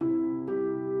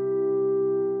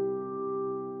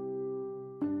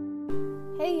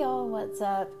Hey y'all, what's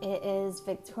up? It is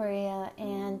Victoria,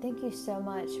 and thank you so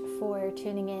much for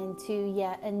tuning in to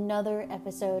yet another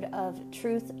episode of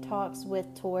Truth Talks with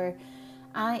Tor.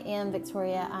 I am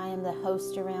Victoria. I am the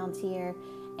host around here,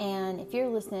 and if you're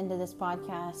listening to this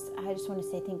podcast, I just want to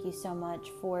say thank you so much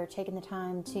for taking the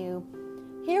time to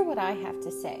hear what I have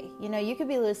to say. You know, you could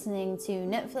be listening to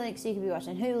Netflix, you could be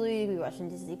watching Hulu, you could be watching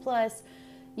Disney Plus,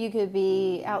 you could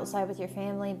be outside with your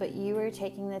family, but you are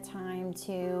taking the time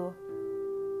to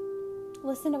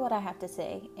listen to what I have to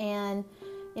say. And,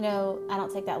 you know, I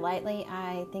don't take that lightly.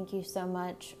 I thank you so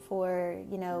much for,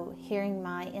 hearing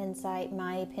my insight,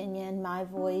 my opinion, my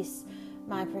voice,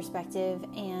 my perspective.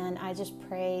 And I just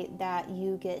pray that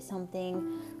you get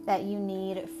something that you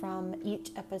need from each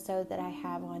episode that I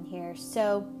have on here.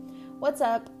 So, what's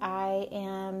up? I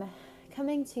am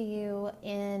coming to you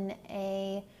in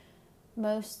a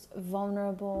most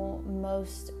vulnerable,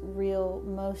 most real,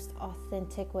 most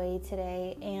authentic way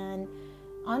today, and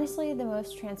honestly the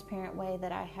most transparent way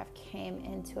that I have came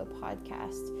into a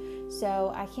podcast.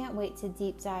 So I can't wait to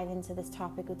deep dive into this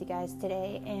topic with you guys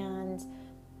today and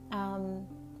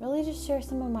really just share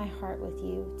some of my heart with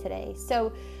you today.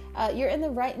 So you're in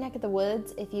the right neck of the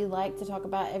woods if you like to talk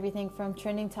about everything from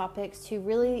trending topics to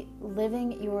really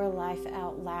living your life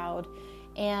out loud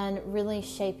and really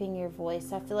shaping your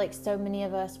voice. I feel like so many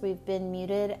of us, we've been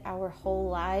muted our whole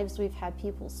lives. We've had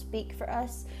people speak for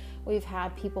us. We've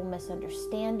had people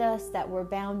misunderstand us that we're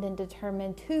bound and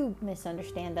determined to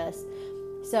misunderstand us.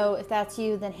 So if that's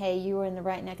you, then hey, you are in the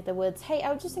right neck of the woods. Hey,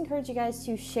 I would just encourage you guys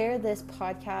to share this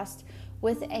podcast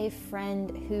with a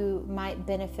friend who might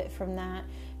benefit from that.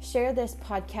 Share this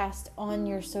podcast on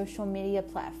your social media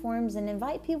platforms and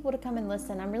invite people to come and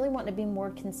listen. I'm really wanting to be more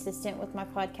consistent with my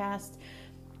podcast.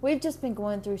 We've just been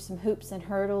going through some hoops and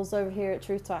hurdles over here at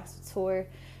Truth Talks with Tor,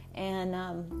 and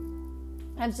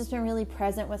I've just been really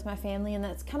present with my family, and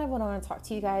that's kind of what I want to talk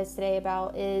to you guys today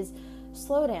about is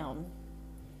slow down.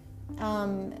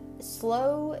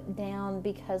 Slow down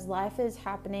because life is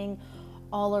happening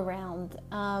all around.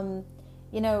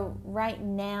 Right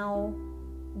now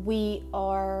we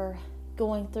are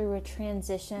going through a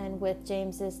transition with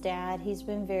James's dad. He's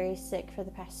been very sick for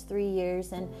the past 3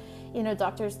 years, and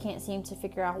doctors can't seem to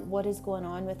figure out what is going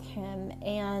on with him.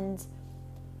 And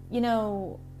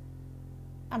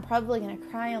I'm probably going to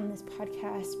cry on this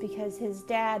podcast because his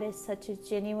dad is such a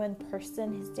genuine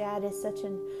person. His dad is such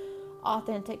an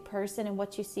authentic person, and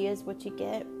what you see is what you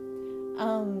get.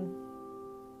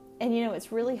 And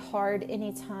it's really hard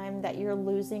anytime that you're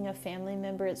losing a family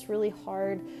member. It's really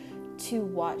hard to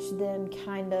watch them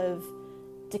kind of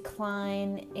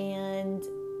decline, and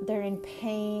they're in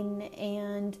pain,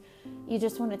 and you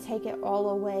just want to take it all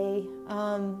away.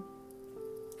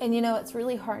 It's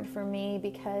really hard for me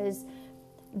because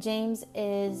James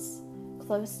is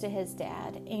close to his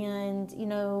dad, and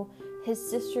his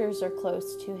sisters are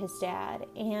close to his dad,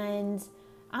 and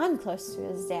I'm close to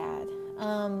his dad.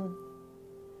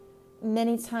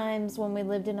 Many times when we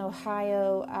lived in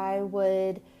Ohio, I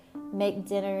would make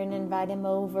dinner and invite him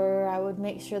over. I would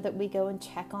make sure that we go and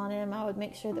check on him. I would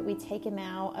make sure that we take him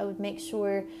out. I would make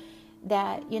sure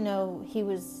that, he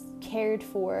was cared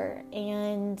for.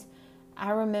 And I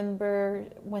remember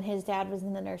when his dad was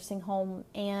in the nursing home,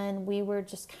 and we were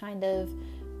just kind of,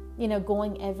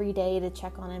 going every day to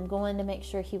check on him, going to make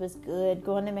sure he was good,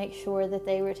 going to make sure that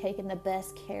they were taking the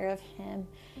best care of him.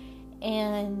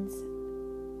 And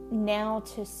now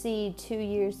to see 2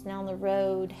 years down the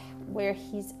road where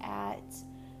he's at,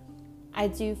 I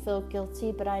do feel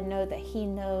guilty, but I know that he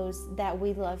knows that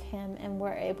we love him and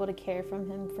we're able to care for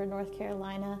him for North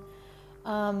Carolina,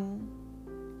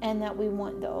 and that we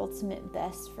want the ultimate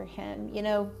best for him.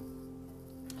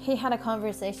 He had a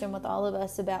conversation with all of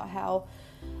us about how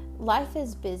life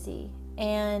is busy,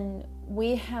 and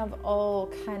we have all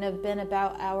kind of been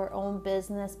about our own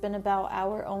business, been about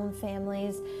our own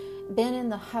families, been in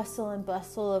the hustle and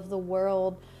bustle of the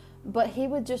world. But he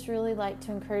would just really like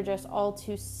to encourage us all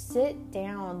to sit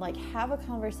down, have a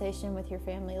conversation with your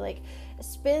family,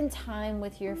 spend time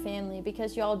with your family,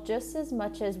 because y'all, just as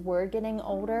much as we're getting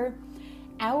older,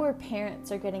 our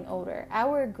parents are getting older,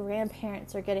 our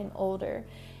grandparents are getting older.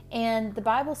 And the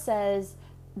Bible says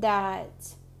that,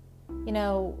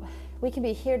 we can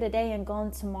be here today and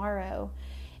gone tomorrow.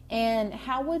 And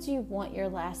how would you want your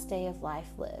last day of life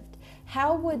lived?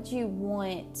 How would you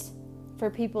want for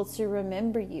people to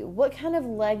remember you? What kind of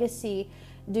legacy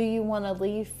do you want to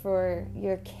leave for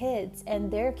your kids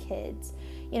and their kids?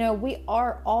 We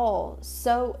are all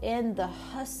so in the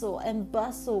hustle and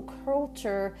bustle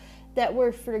culture that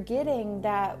we're forgetting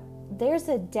that there's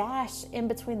a dash in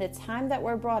between the time that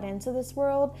we're brought into this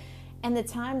world and the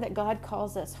time that God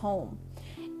calls us home.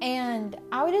 And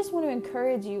I would just want to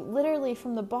encourage you, literally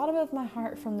from the bottom of my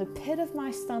heart, from the pit of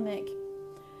my stomach,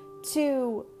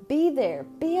 to be there,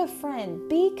 be a friend,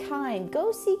 be kind,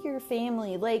 go see your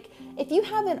family. Like, if you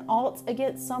have an alt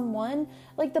against someone,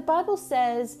 like the Bible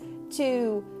says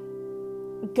to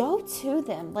go to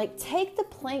them, like take the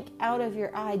plank out of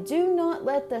your eye. Do not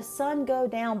let the sun go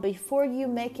down before you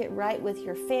make it right with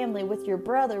your family, with your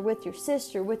brother, with your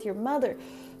sister, with your mother,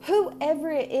 whoever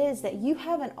it is that you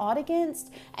have an ought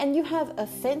against and you have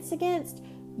offense against.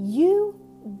 You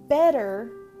better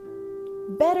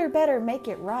make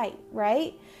it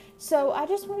right? So I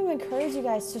just want to encourage you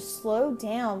guys to slow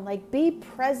down, like be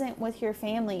present with your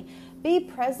family, be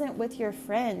present with your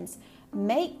friends,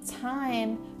 make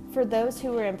time for those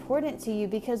who are important to you,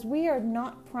 because we are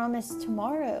not promised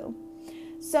tomorrow.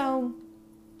 So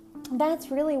that's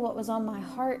really what was on my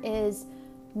heart, is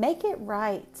make it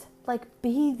right. Like,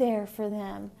 be there for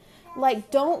them.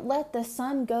 Like, don't let the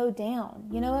sun go down.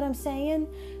 You know what I'm saying?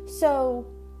 So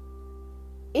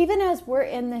even as we're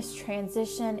in this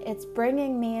transition, it's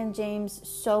bringing me and James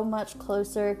so much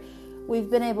closer. We've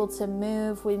been able to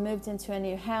move. We moved into a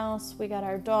new house. We got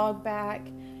our dog back.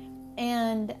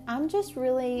 And I'm just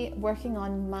really working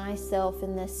on myself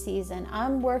in this season.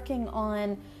 I'm working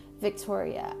on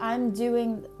Victoria. I'm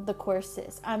doing the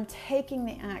courses. I'm taking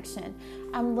the action.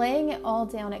 I'm laying it all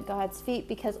down at God's feet,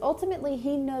 because ultimately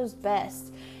He knows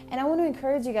best. And I want to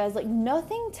encourage you guys, like,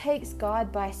 nothing takes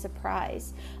God by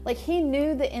surprise. Like, He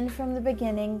knew the end from the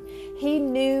beginning. He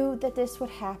knew that this would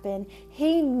happen.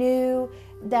 He knew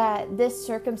that this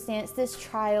circumstance, this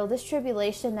trial, this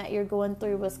tribulation that you're going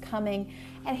through was coming.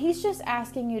 And He's just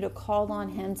asking you to call on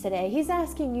Him today. He's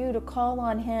asking you to call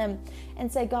on Him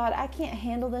and say, God, I can't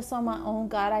handle this on my own.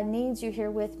 God, I need you here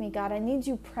with me. God, I need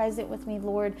you present with me,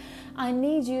 Lord. I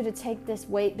need you to take this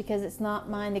weight, because it's not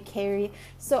mine to carry.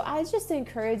 So I just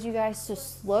encourage you guys to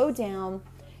slow down.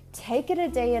 Take it a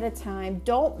day at a time.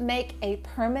 Don't make a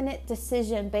permanent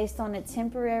decision based on a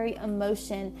temporary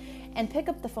emotion, and pick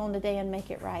up the phone today and make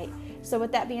it right. So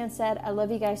with that being said, I love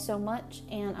you guys so much,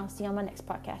 and I'll see you on my next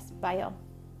podcast. Bye, y'all.